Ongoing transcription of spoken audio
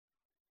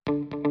We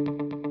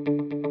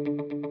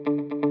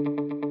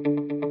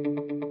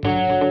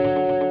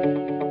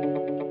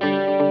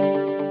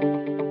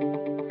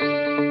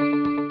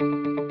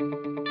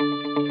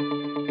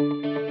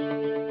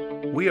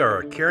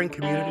are a caring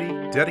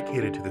community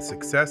dedicated to the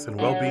success and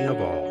well-being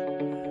of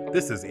all.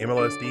 This is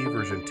MLSD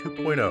version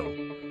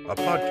 2.0, a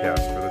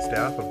podcast for the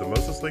staff of the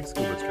Moses Lake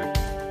School District,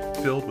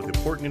 filled with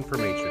important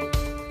information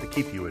to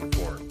keep you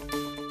informed.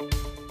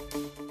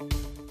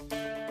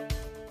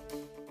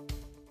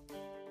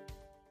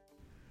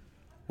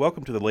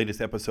 Welcome to the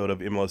latest episode of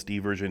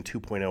MLSD version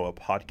 2.0, a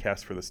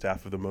podcast for the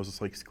staff of the Moses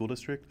Lake School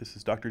District. This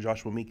is Dr.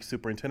 Joshua Meek,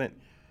 Superintendent,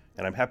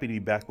 and I'm happy to be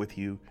back with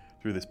you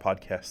through this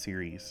podcast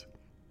series.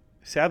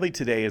 Sadly,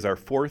 today is our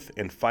fourth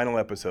and final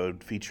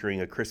episode featuring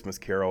A Christmas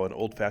Carol, an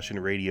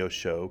old-fashioned radio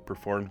show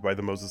performed by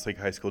the Moses Lake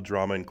High School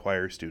drama and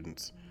choir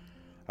students.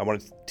 I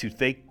wanted to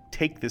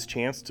take this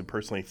chance to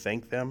personally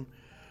thank them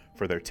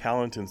for their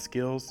talent and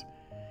skills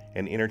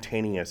and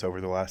entertaining us over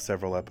the last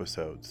several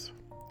episodes.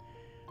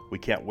 We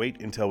can't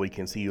wait until we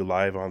can see you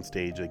live on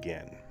stage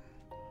again.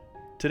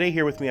 Today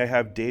here with me I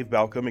have Dave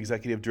Balcom,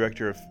 Executive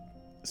Director of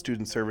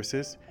Student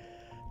Services,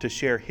 to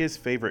share his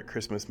favorite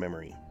Christmas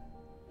memory.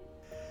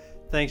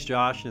 Thanks,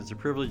 Josh. It's a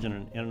privilege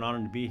and an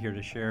honor to be here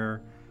to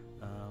share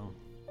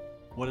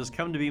what has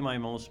come to be my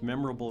most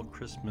memorable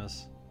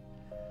Christmas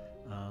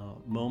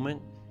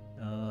moment.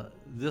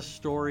 This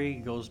story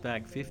goes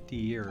back 50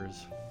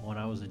 years when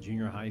I was a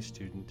junior high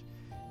student,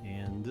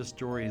 and this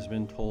story has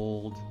been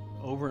told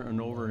over and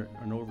over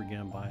and over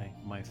again by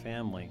my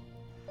family.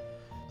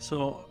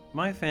 So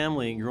my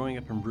family, growing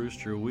up in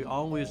Brewster, we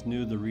always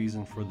knew the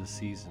reason for the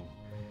season,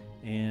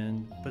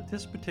 but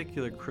this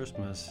particular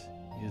Christmas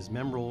is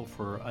memorable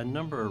for a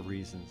number of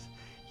reasons.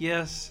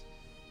 Yes,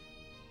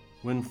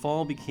 when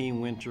fall became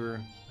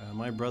winter,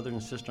 my brother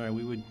and sister and I,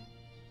 we would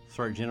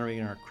start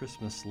generating our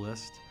Christmas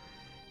list,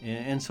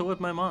 and so would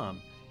my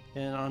mom.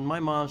 And on my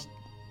mom's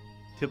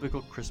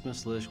typical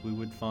Christmas list, we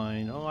would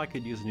find, I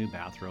could use a new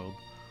bathrobe,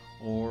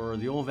 or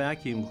the old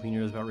vacuum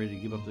cleaner is about ready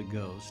to give up the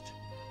ghost.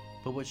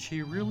 But what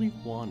she really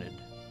wanted,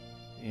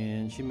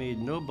 and she made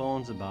no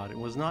bones about it,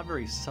 was not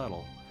very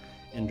subtle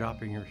in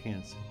dropping her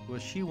hints,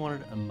 was she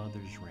wanted a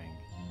mother's ring.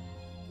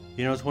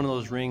 You know, it's one of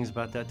those rings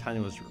about that time.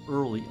 It was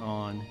early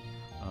on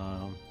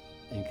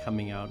in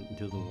coming out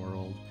into the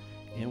world,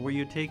 and where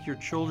you take your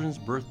children's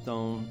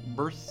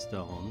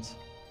birthstones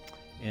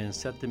and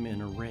set them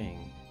in a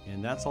ring.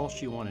 And that's all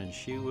she wanted.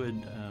 She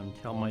would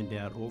tell my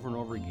dad over and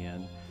over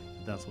again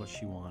that that's what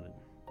she wanted.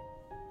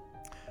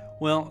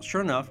 Well,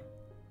 sure enough,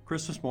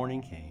 Christmas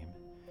morning came,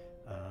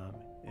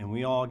 and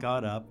we all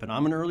got up, and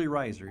I'm an early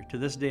riser. To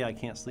this day, I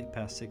can't sleep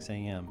past 6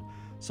 a.m.,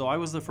 so I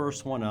was the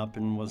first one up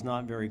and was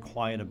not very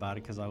quiet about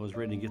it because I was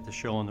ready to get the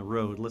show on the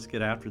road. Let's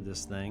get after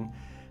this thing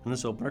and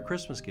let's open our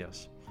Christmas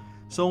gifts.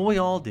 So we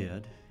all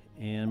did,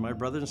 and my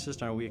brother and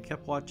sister and I, we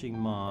kept watching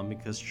Mom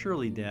because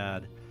surely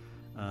Dad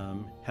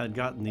had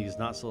gotten these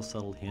not so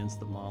subtle hints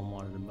that Mom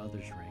wanted a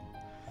mother's ring.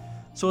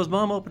 So as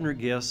Mom opened her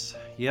gifts,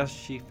 yes,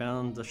 she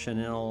found the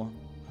Chanel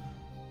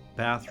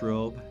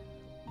bathrobe,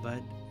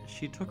 but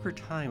she took her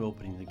time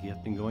opening the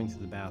gift and going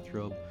through the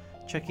bathrobe,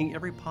 checking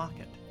every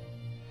pocket.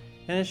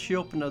 And as she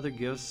opened other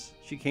gifts,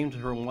 she came to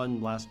her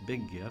one last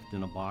big gift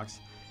in a box,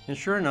 and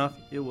sure enough,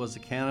 it was a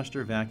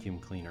canister vacuum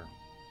cleaner.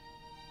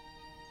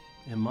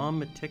 And Mom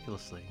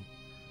meticulously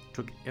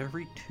took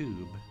every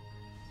tube,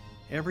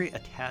 every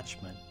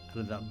attachment out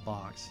of that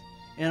box,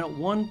 and at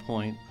one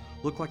point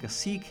looked like a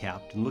sea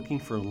captain looking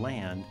for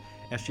land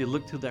as she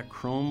looked through that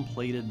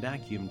chrome-plated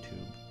vacuum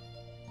tube.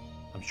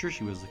 I'm sure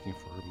she was looking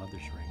for her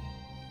mother's ring.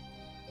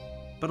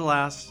 But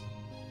alas,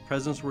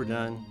 presents were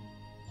done,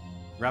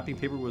 wrapping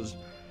paper was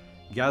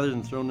gathered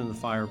and thrown in the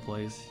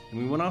fireplace,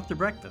 and we went off to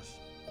breakfast.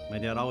 My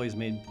dad always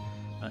made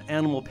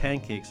animal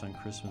pancakes on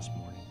Christmas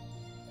morning.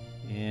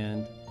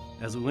 And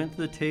as we went to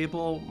the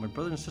table, my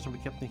brother and sister, we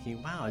kept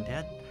thinking, wow,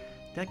 Dad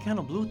kind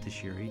of blew it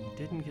this year. He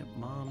didn't get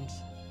Mom's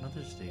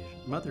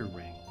mother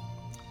ring.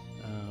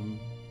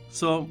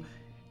 So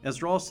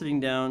as we're all sitting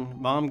down,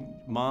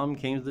 Mom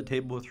came to the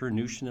table with her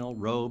new Chanel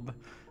robe,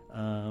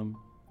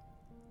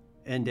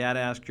 and Dad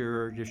asked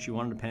her if she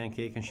wanted a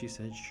pancake, and she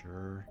said,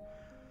 sure.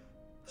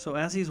 So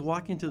as he's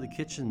walking to the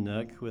kitchen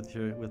nook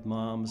with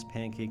Mom's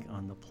pancake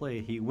on the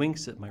plate, he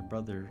winks at my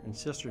brother and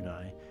sister and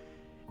I,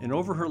 and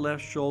over her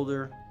left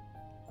shoulder,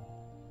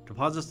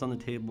 deposits on the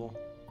table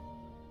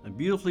a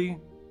beautifully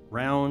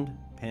round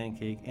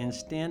pancake, and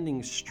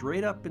standing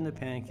straight up in the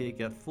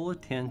pancake at full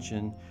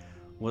attention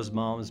was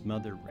Mom's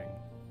mother ring.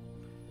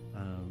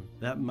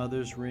 That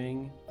mother's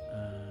ring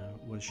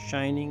was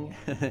shining,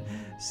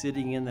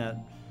 sitting in that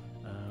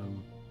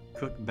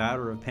cooked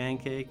batter of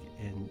pancake,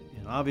 and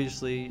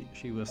obviously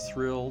she was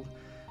thrilled.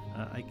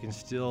 I can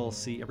still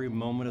see every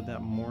moment of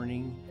that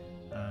morning,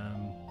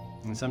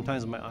 and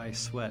sometimes my eyes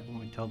sweat when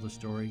we tell the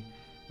story,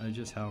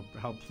 just how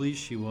pleased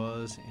she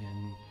was,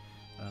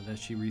 and that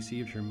she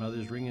received her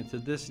mother's ring. And to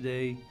this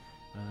day,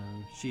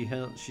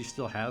 she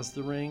still has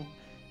the ring.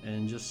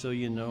 And just so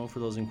you know, for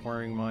those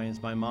inquiring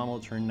minds, my mom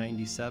will turn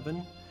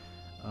 97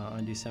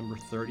 on December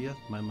 30th.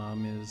 My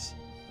mom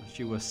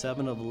She was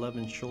 7 of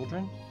 11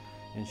 children,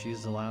 and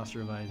she's the last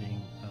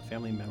surviving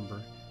family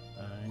member,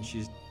 and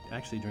she's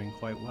actually doing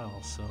quite well.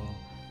 So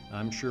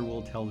I'm sure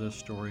we'll tell this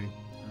story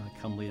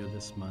come later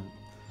this month.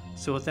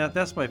 So with that,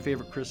 that's my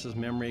favorite Christmas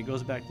memory. It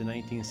goes back to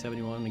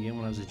 1971, again,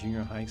 when I was a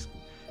junior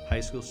high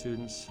school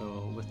student.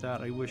 So with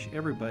that, I wish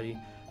everybody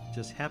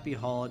just happy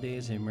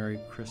holidays and Merry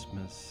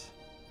Christmas.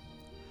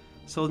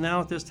 So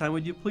now at this time,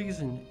 would you please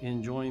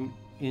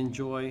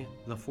enjoy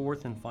the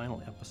fourth and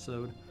final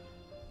episode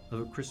of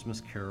A Christmas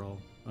Carol,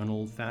 an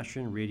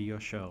old-fashioned radio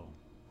show.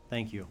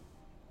 Thank you.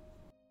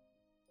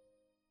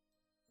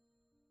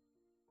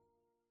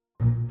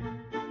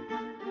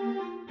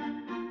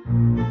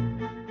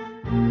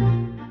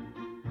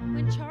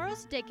 When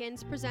Charles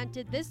Dickens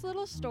presented this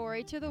little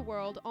story to the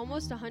world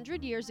almost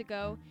 100 years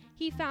ago,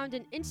 he found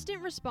an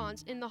instant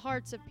response in the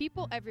hearts of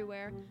people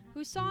everywhere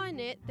who saw in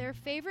it their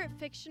favorite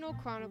fictional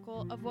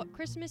chronicle of what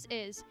Christmas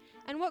is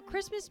and what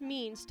Christmas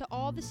means to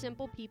all the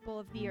simple people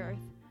of the earth.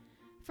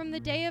 From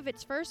the day of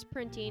its first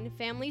printing,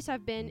 families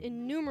have been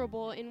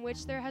innumerable in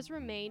which there has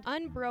remained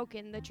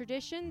unbroken the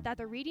tradition that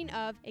the reading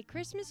of A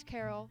Christmas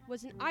Carol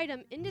was an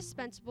item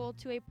indispensable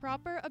to a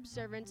proper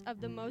observance of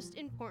the most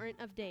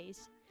important of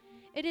days.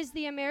 It is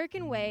the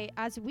American way,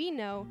 as we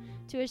know,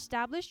 to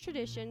establish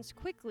traditions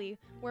quickly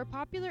where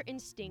popular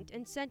instinct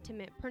and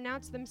sentiment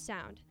pronounce them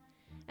sound.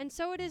 And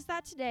so it is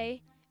that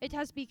today, it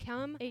has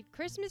become a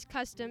Christmas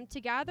custom to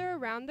gather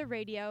around the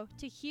radio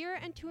to hear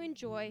and to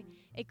enjoy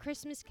A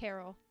Christmas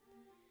Carol.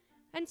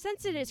 And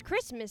since it is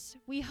Christmas,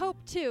 we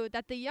hope, too,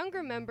 that the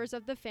younger members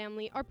of the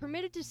family are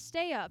permitted to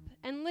stay up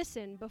and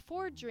listen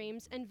before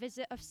dreams and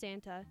visit of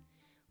Santa.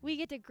 We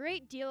get a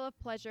great deal of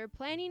pleasure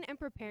planning and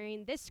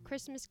preparing this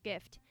Christmas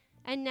gift.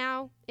 And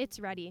now,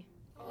 it's ready.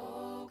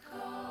 Off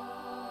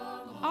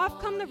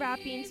come the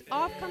wrappings,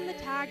 off come the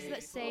tags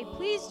that say,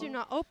 please do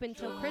not open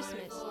till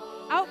Christmas.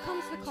 Out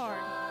comes the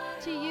card,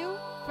 to you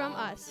from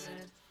us.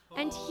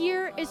 And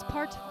here is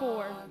part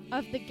 4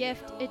 of the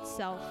gift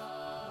itself.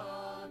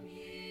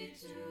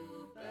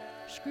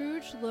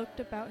 Scrooge looked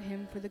about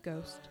him for the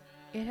ghost.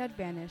 It had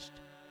vanished,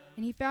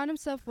 and he found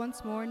himself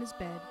once more in his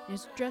bed, in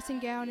his dressing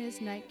gown and his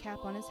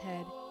nightcap on his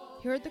head.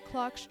 He heard the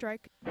clock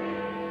strike,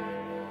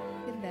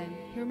 and then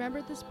he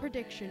remembered this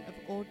prediction of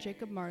old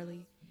Jacob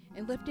Marley,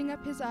 and lifting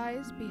up his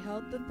eyes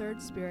beheld the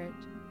third spirit.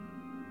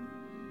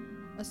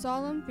 A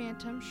solemn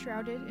phantom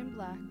shrouded in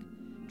black,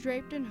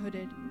 draped and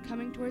hooded,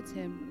 coming towards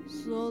him,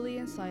 slowly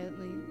and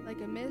silently, like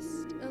a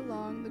mist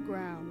along the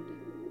ground.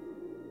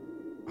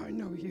 I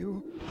know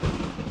you.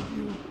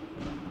 You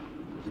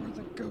are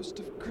the ghost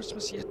of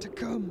Christmas yet to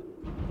come.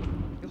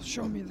 You'll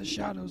show me the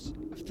shadows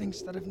of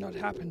things that have not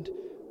happened,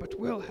 but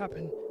will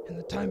happen in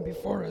the time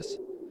before us.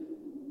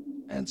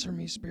 Answer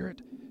me,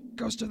 spirit,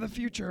 ghost of the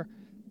future.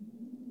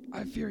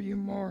 I fear you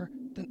more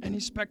than any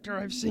specter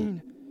I've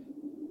seen.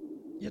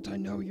 Yet I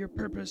know your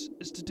purpose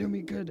is to do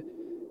me good.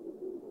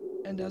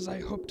 And as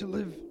I hope to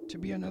live to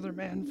be another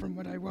man from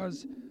what I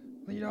was,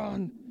 lead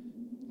on,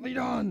 lead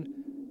on.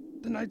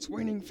 The night's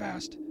waning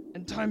fast,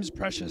 and time's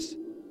precious.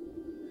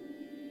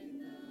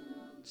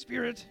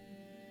 Spirit,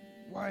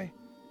 why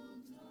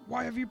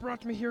have you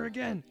brought me here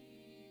again?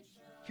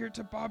 Here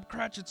to Bob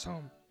Cratchit's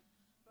home.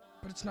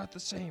 But it's not the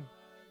same.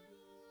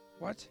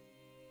 What?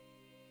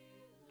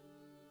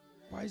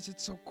 Why is it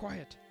so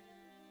quiet?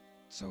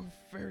 So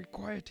very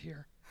quiet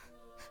here.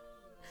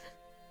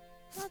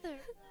 Mother,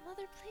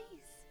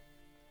 please.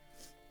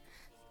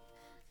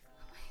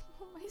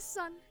 My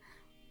son.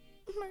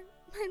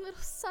 My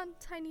little son,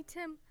 Tiny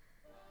Tim.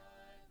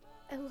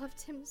 I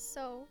loved him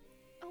so.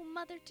 Oh,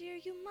 Mother dear,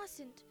 you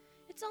mustn't.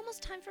 It's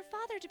almost time for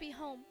Father to be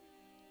home.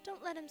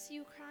 Don't let him see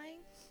you crying.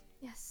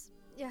 Yes,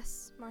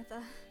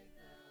 Martha.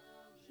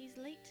 He's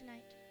late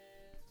tonight.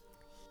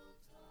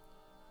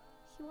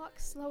 He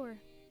walks slower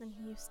than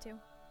he used to.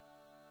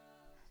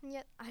 And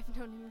yet I've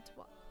known him to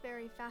walk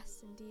very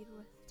fast indeed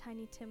with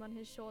Tiny Tim on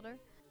his shoulder.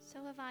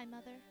 So have I,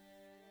 Mother.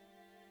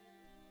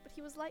 But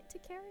he was light to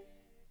carry.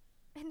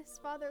 And his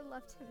father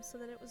left him so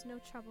that it was no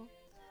trouble.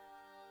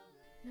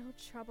 No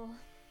trouble.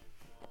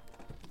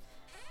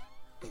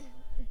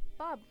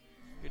 Bob.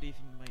 Good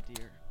evening, my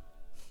dear.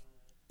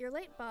 You're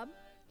late, Bob.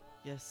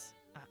 Yes,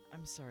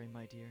 I'm sorry,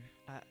 my dear.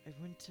 I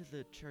went to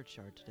the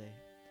churchyard today.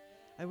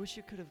 I wish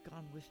you could have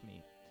gone with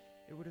me.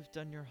 It would have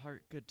done your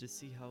heart good to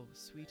see how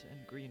sweet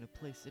and green a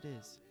place it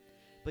is.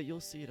 But you'll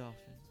see it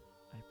often.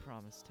 I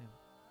promised him.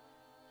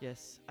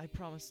 Yes, I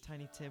promised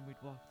Tiny Tim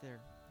we'd walk there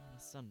on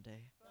a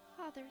Sunday.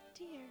 Father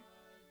dear.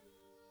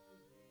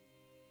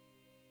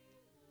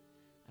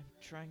 I'm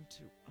trying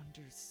to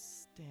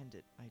understand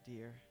it, my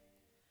dear.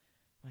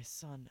 My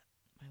son,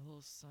 my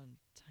little son,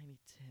 Tiny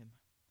Tim.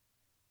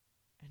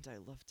 And I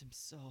loved him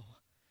so.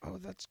 Oh,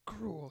 that's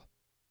cruel.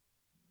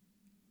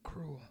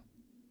 Cruel.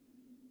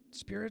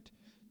 Spirit,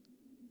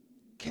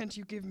 can't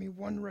you give me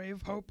one ray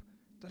of hope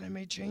that I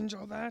may change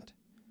all that?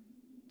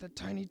 That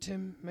Tiny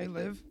Tim may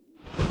live?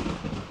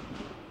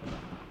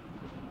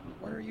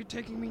 Where are you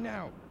taking me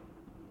now?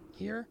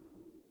 Here?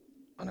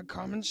 On a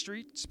common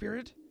street,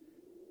 Spirit?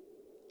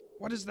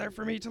 What is there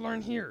for me to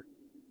learn here?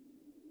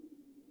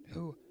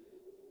 Who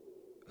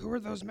Who are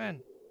those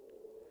men?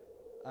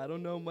 I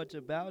don't know much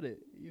about it,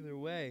 either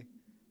way.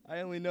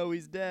 I only know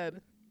he's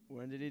dead.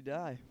 When did he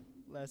die?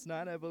 Last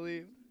night, I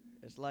believe.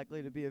 It's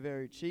likely to be a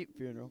very cheap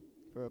funeral,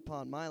 for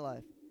upon my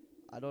life,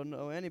 I don't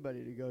know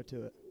anybody to go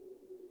to it.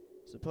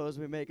 Suppose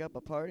we make up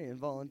a party and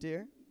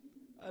volunteer?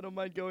 I don't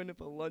mind going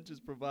if a lunch is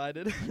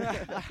provided.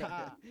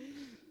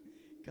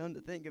 Come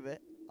to think of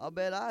it, I'll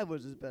bet I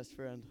was his best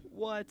friend.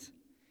 What?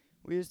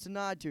 We used to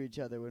nod to each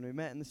other when we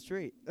met in the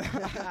street.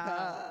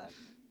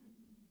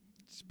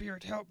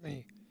 Spirit, help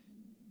me.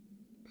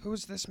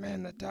 Who's this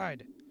man that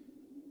died?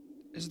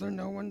 Is there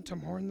no one to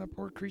mourn the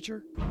poor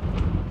creature?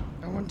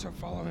 No one to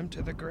follow him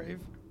to the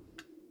grave?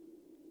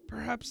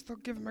 Perhaps they'll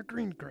give him a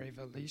green grave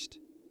at least,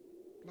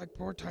 like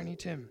poor Tiny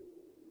Tim.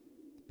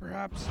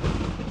 Perhaps...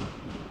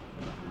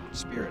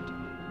 Spirit,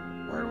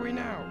 where are we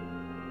now?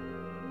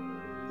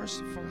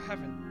 Merciful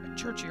heaven, a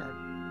churchyard.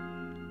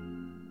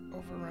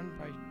 Overrun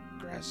by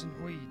grass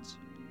and weeds,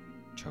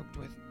 choked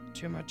with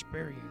too much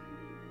burying.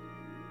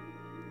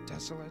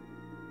 Desolate,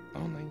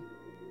 lonely,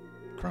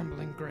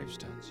 crumbling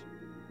gravestones.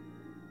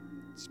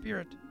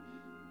 Spirit,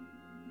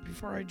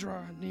 before I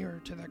draw nearer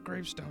to that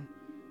gravestone,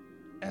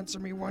 answer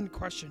me one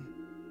question.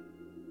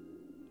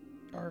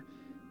 Are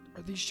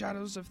these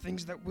shadows of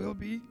things that will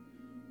be?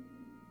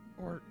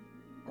 Or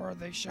are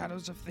they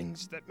shadows of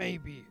things that may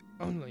be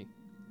only?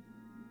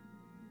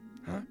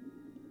 Huh?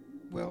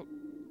 Will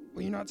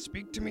you not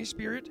speak to me,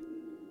 Spirit?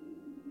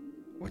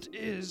 What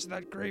is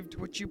that grave to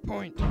which you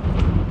point?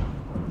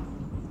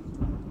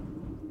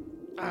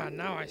 Ah,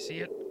 now I see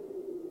it.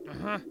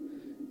 Uh-huh.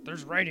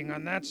 There's writing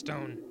on that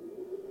stone.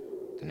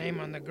 The name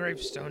on the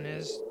gravestone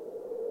is...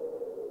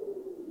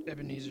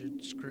 Ebenezer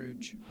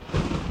Scrooge.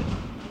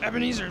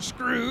 Ebenezer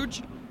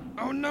Scrooge?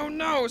 Oh, no,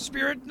 no,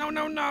 Spirit, no,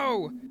 no,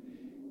 no!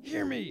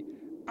 Hear me,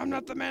 I'm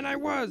not the man I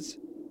was.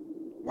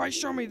 Why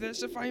show me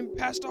this if I am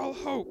past all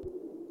hope?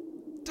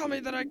 Tell me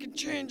that I can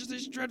change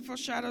these dreadful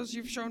shadows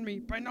you've shown me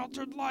by an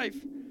altered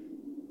life.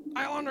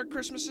 I'll honor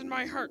Christmas in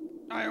my heart.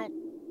 I'll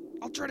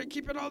try to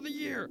keep it all the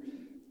year.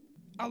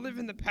 I'll live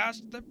in the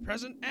past, the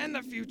present, and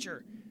the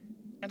future.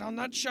 And I'll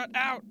not shut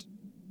out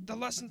the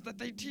lessons that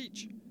they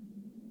teach.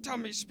 Tell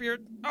me,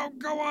 Spirit. Oh,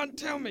 go on,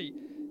 tell me.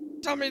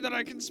 Tell me that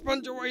I can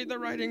sponge away the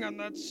writing on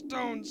that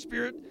stone,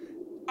 Spirit.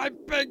 I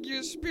beg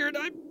you, Spirit,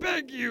 I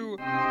beg you.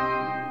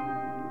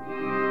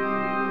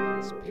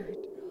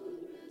 Spirit,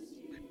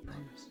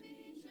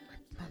 I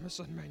promise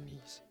on my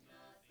knees.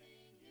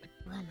 I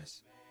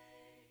promise.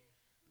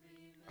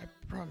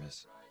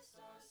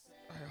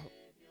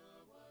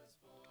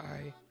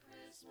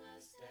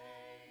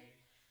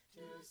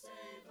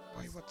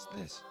 Why, what's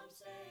this?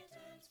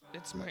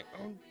 It's my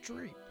own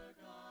drape.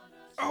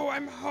 Oh,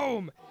 I'm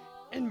home!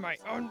 In my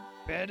own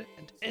bed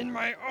and in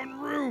my own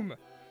room!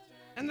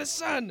 And the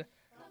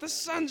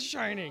sun's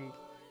shining!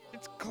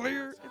 It's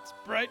clear, it's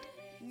bright,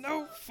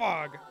 no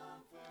fog.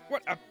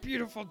 What a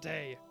beautiful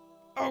day!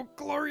 Oh,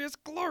 glorious,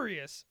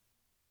 glorious!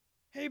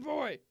 Hey,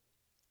 boy!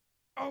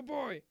 Oh,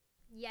 boy!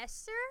 Yes,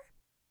 sir?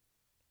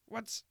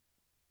 What's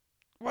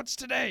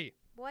today?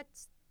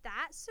 What's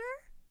that, sir?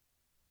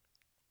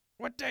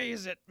 What day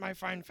is it, my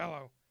fine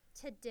fellow?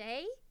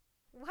 Today?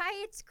 Why,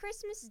 it's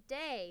Christmas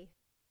Day.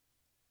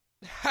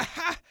 Ha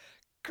ha!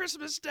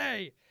 Christmas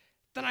Day!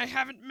 Then I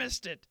haven't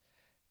missed it.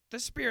 The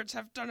spirits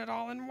have done it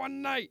all in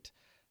one night.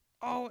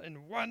 All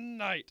in one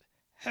night.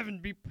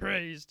 Heaven be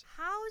praised.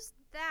 How's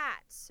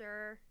that,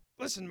 sir?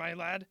 Listen, my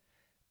lad.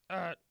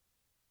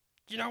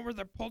 You know where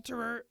the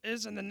poulterer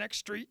is in the next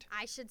street?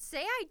 I should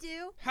say I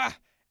do. Ha!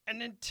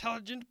 An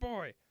intelligent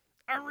boy.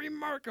 A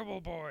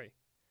remarkable boy.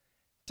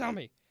 Tell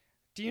me,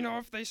 do you know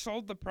if they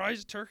sold the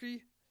prize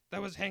turkey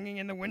that was hanging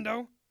in the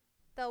window?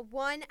 The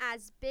one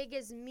as big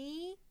as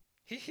me?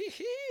 Hee hee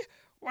hee!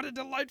 What a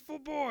delightful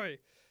boy!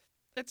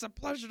 It's a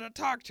pleasure to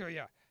talk to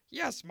you.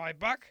 Yes, my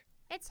buck.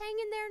 It's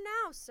hanging there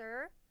now,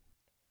 sir.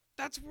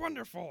 That's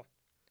wonderful.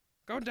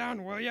 Go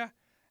down, will ya?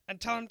 And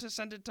tell him to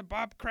send it to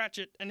Bob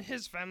Cratchit and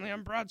his family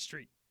on Broad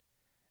Street.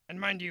 And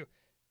mind you,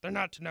 they're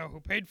not to know who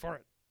paid for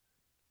it.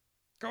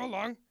 Go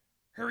along.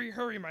 Hurry,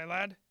 hurry, my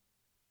lad.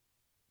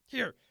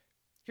 Here,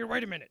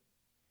 wait a minute.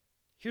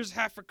 Here's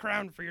half a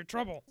crown for your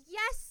trouble.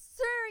 Yes,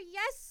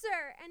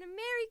 sir, and a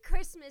Merry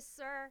Christmas,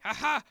 sir. Ha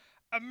ha!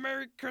 A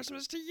Merry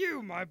Christmas to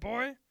you, my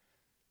boy.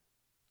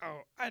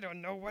 Oh, I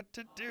don't know what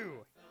to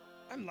do.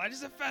 I'm light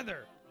as a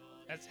feather,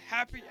 as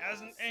happy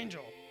as an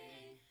angel.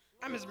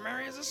 I'm as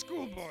merry as a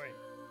schoolboy.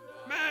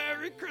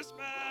 Merry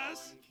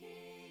Christmas!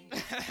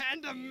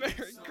 And a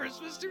Merry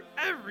Christmas to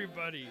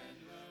everybody.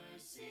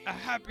 A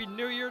Happy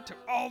New Year to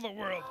all the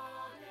world.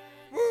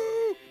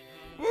 Woo!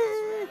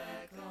 Woo!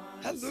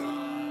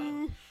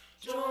 Hello!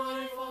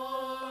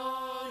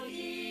 Joyful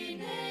ye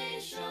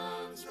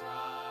nations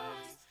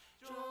rise.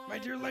 My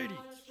dear lady,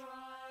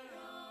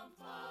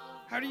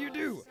 how do you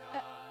do?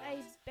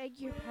 I beg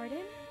your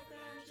pardon?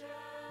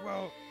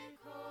 Well,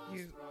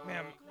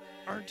 ma'am,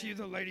 aren't you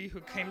the lady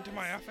who came to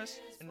my office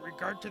in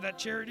regard to that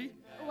charity?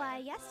 Why,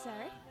 yes,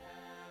 sir.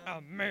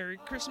 A Merry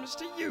Christmas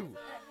to you.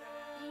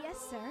 Yes,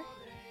 sir.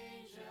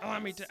 Allow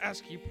me to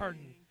ask you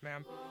pardon,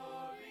 ma'am.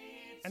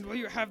 And will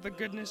you have the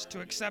goodness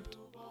to accept...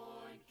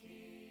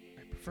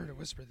 I prefer to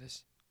whisper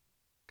this.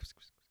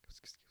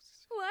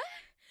 What?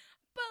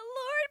 But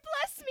Lord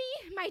bless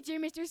me! My dear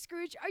Mr.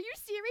 Scrooge, are you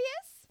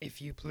serious?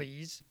 If you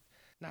please.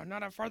 Now,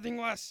 not a farthing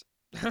less.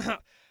 A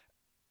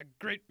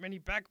great many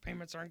back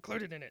payments are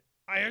included in it,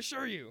 I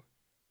assure you.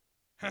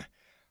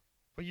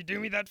 Will you do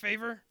me that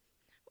favor?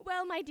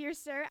 Well, my dear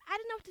sir, I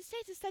don't know what to say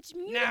to such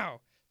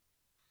Now!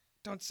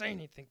 Don't say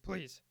anything,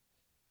 please.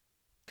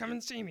 Come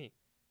and see me.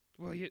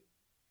 Will you...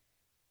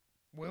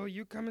 Will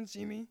you come and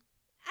see me?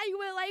 I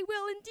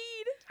will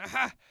indeed.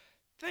 Ha!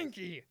 Thank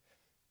ye.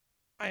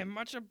 I am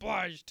much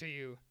obliged to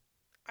you.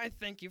 I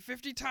thank you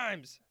 50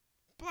 times.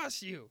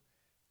 Bless you.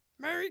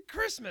 Merry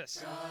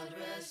Christmas! God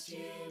rest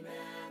ye,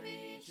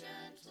 merry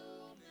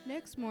gentlemen.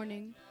 Next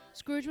morning,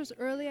 Scrooge was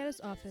early at his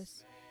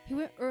office. He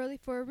went early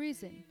for a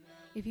reason.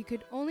 If he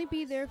could only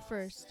be there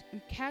first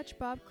and catch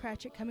Bob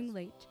Cratchit coming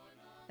late.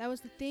 That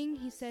was the thing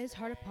he set his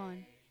heart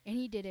upon. And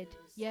he did it.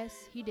 Yes,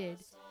 he did.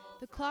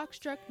 The clock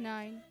struck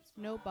 9,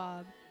 no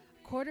Bob.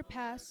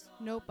 1:15,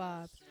 no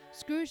Bob.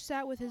 Scrooge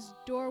sat with his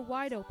door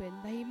wide open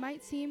that he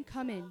might see him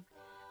come in.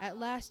 At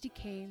last he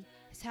came.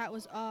 His hat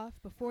was off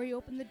before he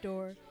opened the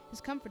door,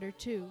 his comforter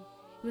too.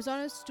 He was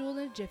on his stool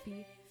in a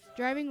jiffy,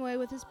 driving away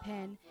with his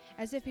pen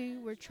as if he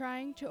were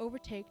trying to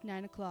overtake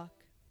 9 o'clock.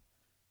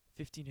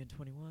 15 and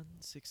 21,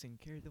 6 and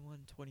carry the 1,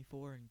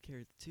 24 and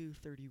carry the 2,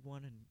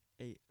 31 and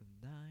 8 and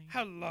 9.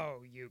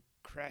 Hello, you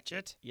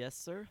Cratchit. Yes,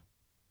 sir?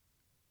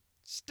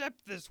 Step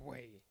this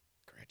way,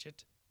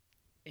 Cratchit,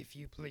 if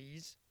you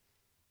please.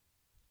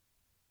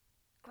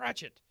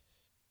 Cratchit,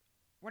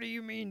 what do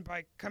you mean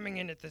by coming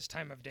in at this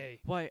time of day?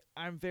 Why,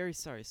 I'm very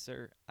sorry,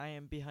 sir. I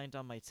am behind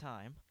on my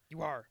time.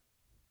 You are.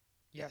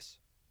 Yes.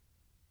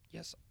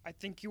 Yes, I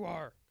think you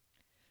are.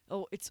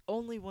 Oh, it's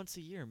only once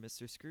a year,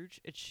 Mr. Scrooge.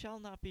 It shall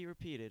not be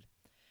repeated.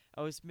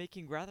 I was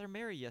making rather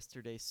merry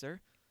yesterday,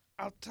 sir.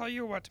 I'll tell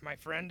you what, my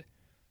friend.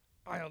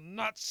 I'll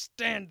not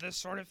stand this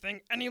sort of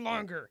thing any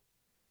longer.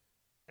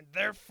 And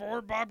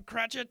therefore, Bob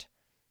Cratchit,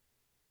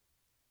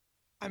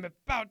 I'm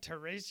about to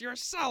raise your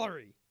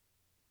salary.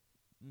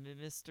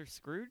 Mr.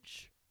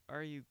 Scrooge?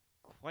 Are you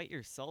quite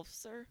yourself,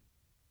 sir?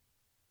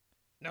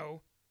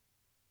 No.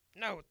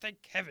 No, thank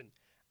heaven.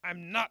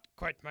 I'm not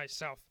quite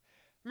myself.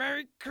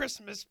 Merry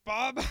Christmas,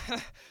 Bob.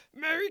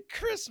 Merry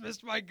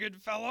Christmas, my good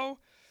fellow.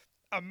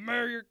 A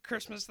merrier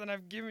Christmas than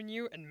I've given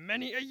you in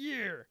many a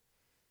year.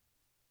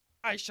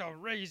 I shall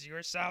raise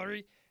your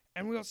salary,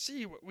 and we'll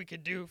see what we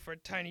can do for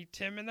Tiny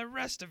Tim and the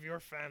rest of your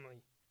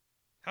family.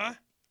 Huh?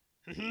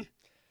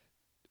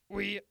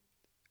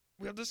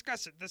 We'll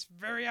discuss it this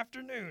very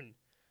afternoon,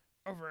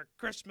 over a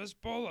Christmas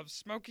bowl of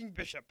smoking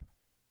bishop.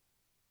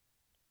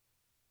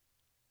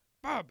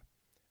 Bob,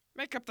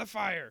 make up the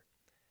fire.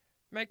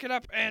 Make it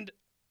up and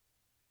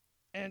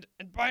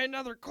buy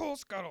another coal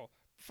scuttle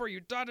before you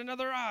dot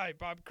another I,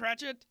 Bob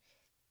Cratchit.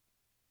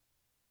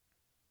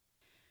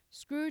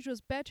 Scrooge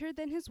was better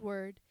than his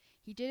word.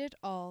 He did it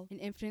all, and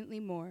infinitely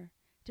more.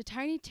 To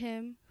Tiny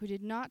Tim, who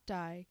did not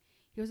die,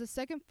 he was a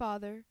second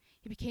father.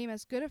 He became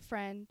as good a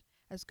friend,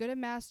 as good a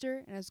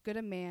master, and as good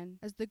a man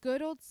as the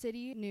good old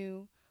city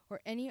knew,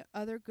 or any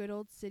other good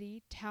old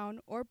city,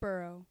 town, or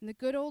borough in the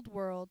good old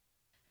world.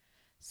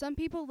 Some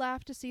people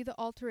laughed to see the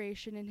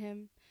alteration in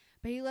him,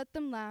 but he let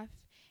them laugh,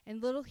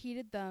 and little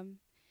heeded them.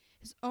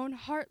 His own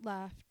heart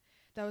laughed.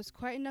 That was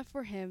quite enough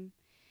for him.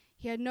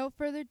 He had no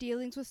further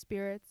dealings with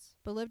spirits,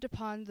 but lived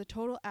upon the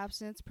total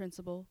abstinence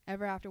principle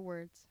ever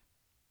afterwards.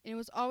 And it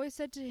was always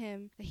said to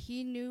him that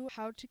he knew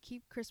how to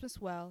keep Christmas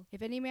well,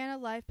 if any man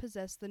alive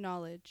possessed the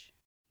knowledge.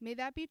 May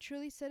that be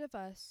truly said of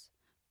us,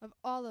 of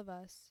all of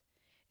us.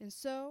 And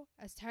so,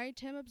 as Tiny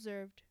Tim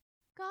observed,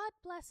 God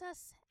bless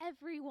us,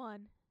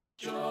 everyone.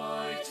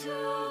 Joy to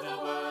the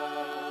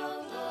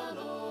world,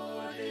 the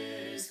Lord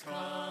is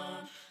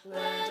come.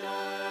 Let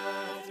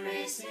earth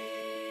receive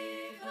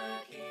her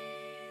King.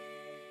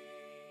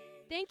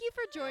 Thank you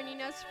for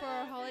joining us for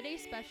our holiday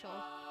special.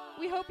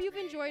 We hope you've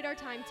enjoyed our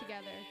time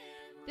together.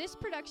 This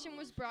production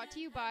was brought to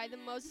you by the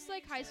Moses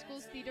Lake High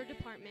School's Theater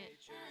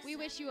Department. We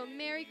wish you a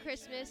Merry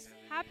Christmas,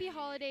 Happy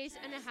Holidays,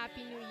 and a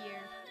Happy New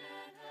Year.